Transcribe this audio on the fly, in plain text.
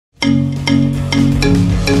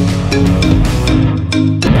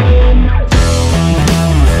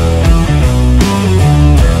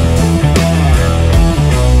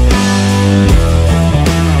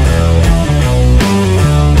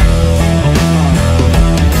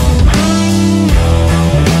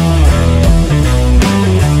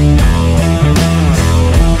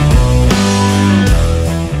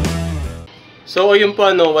So ayun po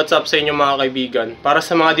what's up sa inyo mga kaibigan. Para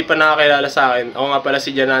sa mga di pa nakakilala sa akin, ako nga pala si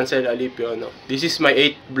Janancel Alipio. This is my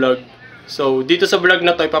 8th vlog. So dito sa vlog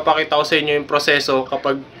na to, ipapakita ko sa inyo yung proseso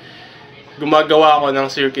kapag gumagawa ako ng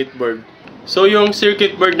circuit board. So yung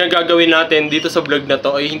circuit board na gagawin natin dito sa vlog na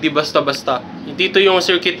to ay hindi basta-basta. Dito yung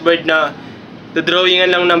circuit board na drawingan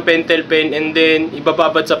lang ng pentel pen and then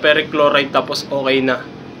ibababad sa perchloride tapos okay na.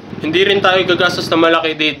 Hindi rin tayo gagastos na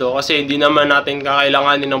malaki dito kasi hindi naman natin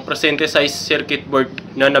kakailanganin ng synthesized circuit board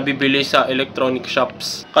na nabibili sa electronic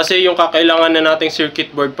shops. Kasi yung kakailangan na nating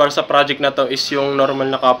circuit board para sa project na to is yung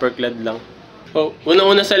normal na copper clad lang. So,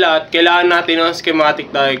 una-una sa lahat, kailangan natin ng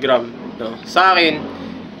schematic diagram. Sa akin,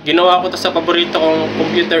 ginawa ko to sa paborito kong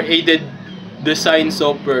computer-aided design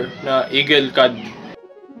software na Eagle CAD.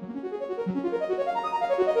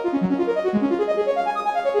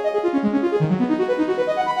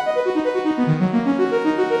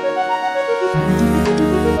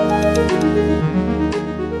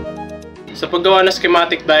 Sa paggawa ng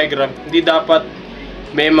schematic diagram, hindi dapat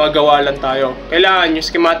may magawa lang tayo. Kailangan yung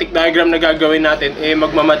schematic diagram na gagawin natin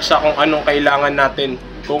magmamatch sa kung anong kailangan natin.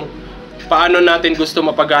 Kung paano natin gusto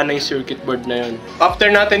mapagana yung circuit board na yun. After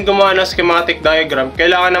natin gumawa ng schematic diagram,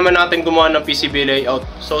 kailangan naman natin gumawa ng PCB layout.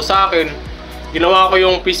 So sa akin, ginawa ko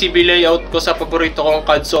yung PCB layout ko sa paborito kong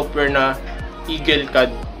CAD software na Eagle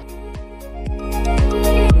CAD.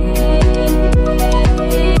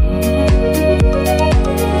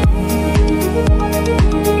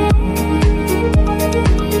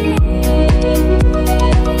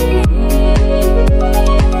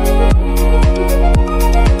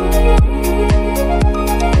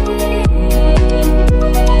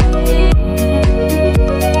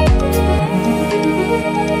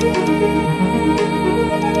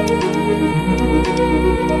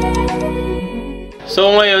 So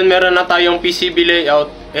ngayon, meron na tayong PCB layout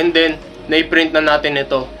and then na-print na natin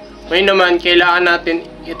ito. Ngayon naman, kailangan natin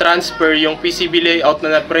i-transfer yung PCB layout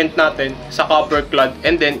na na-print natin sa copper clad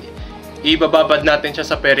and then ibababad natin siya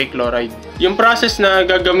sa perchloride. Yung process na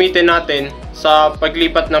gagamitin natin sa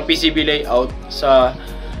paglipat ng PCB layout sa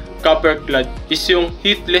copper clad is yung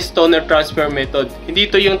heatless toner transfer method. Hindi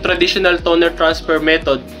ito yung traditional toner transfer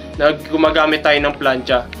method na gumagamit tayo ng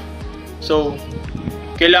plancha. So,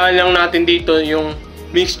 kailangan lang natin dito yung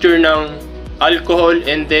mixture ng alcohol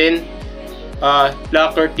and then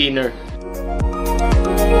lacquer thinner.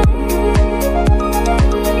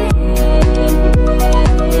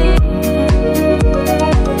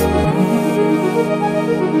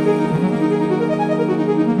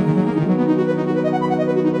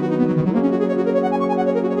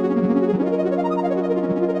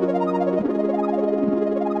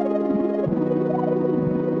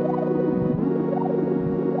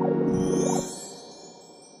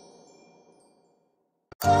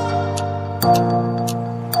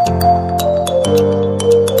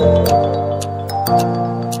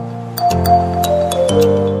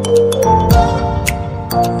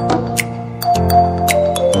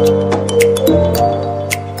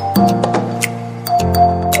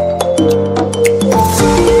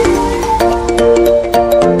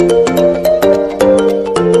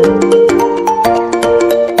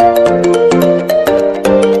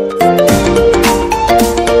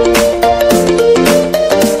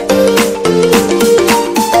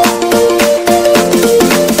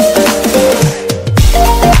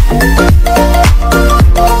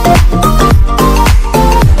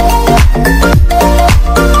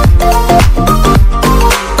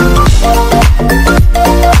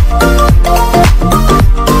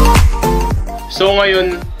 So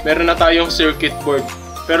ngayon, meron na tayong circuit board.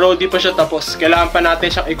 Pero di pa siya tapos. Kailangan pa natin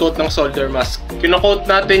siyang i-coat ng solder mask. Kino-coat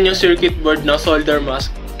natin yung circuit board ng solder mask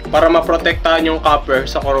para maprotektahan yung copper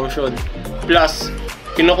sa corrosion. Plus,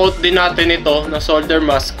 kino-coat din natin ito ng solder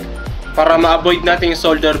mask para ma-avoid natin yung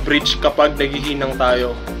solder bridge kapag naghihinang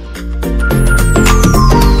tayo.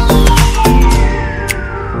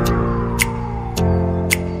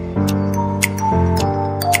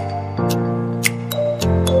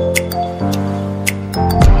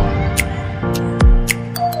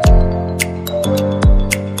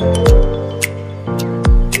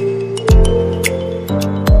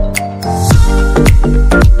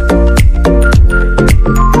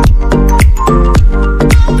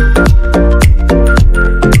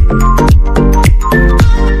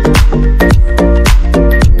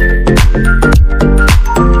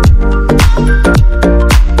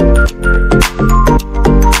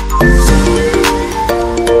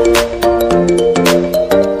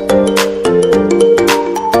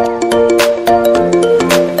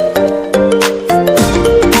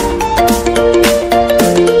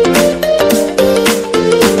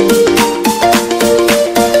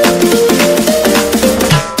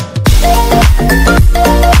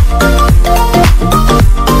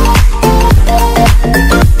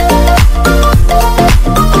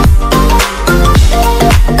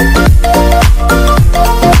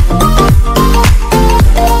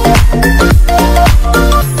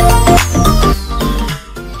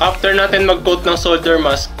 mag-coat ng solder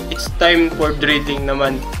mask, it's time for drilling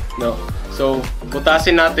naman, no? So,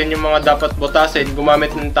 butasin natin yung mga dapat butasin, gumamit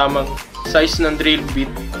ng tamang size ng drill bit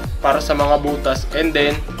para sa mga butas, and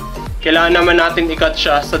then kailangan naman natin i-cut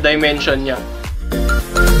siya sa dimension niya.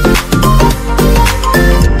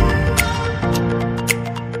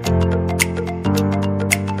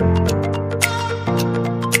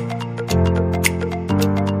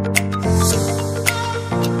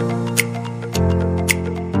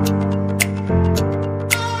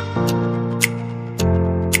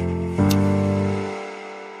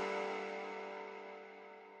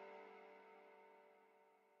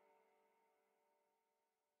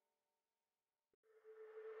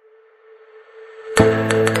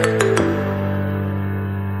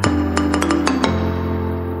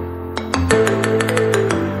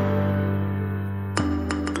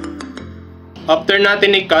 After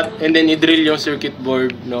natin i-cut and then i-drill yung circuit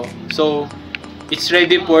board, no? So, it's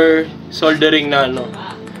ready for soldering na, no?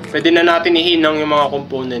 Pwede na natin ihinang yung mga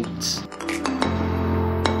components.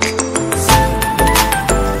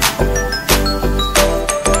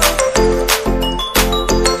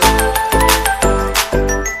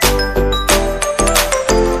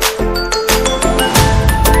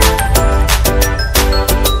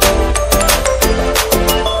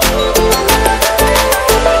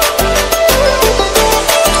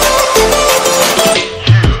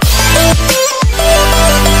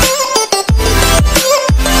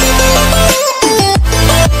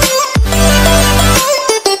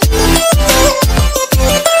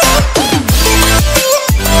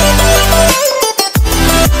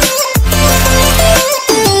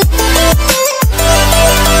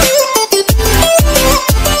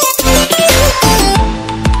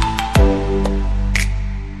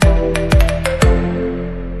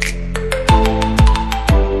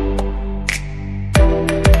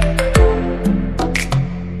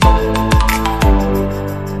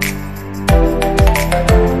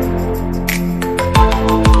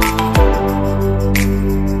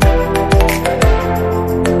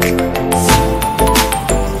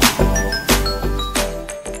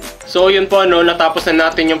 So yun po, no, natapos na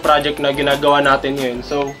natin yung project na ginagawa natin ngayon.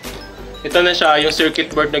 So ito na siya, yung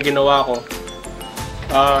circuit board na ginawa ko.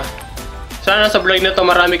 Sana sa vlog na to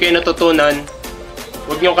marami kayo natutunan.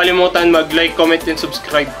 Huwag niyong kalimutan mag-like, comment, and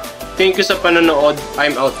subscribe. Thank you sa panonood.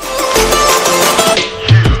 I'm out.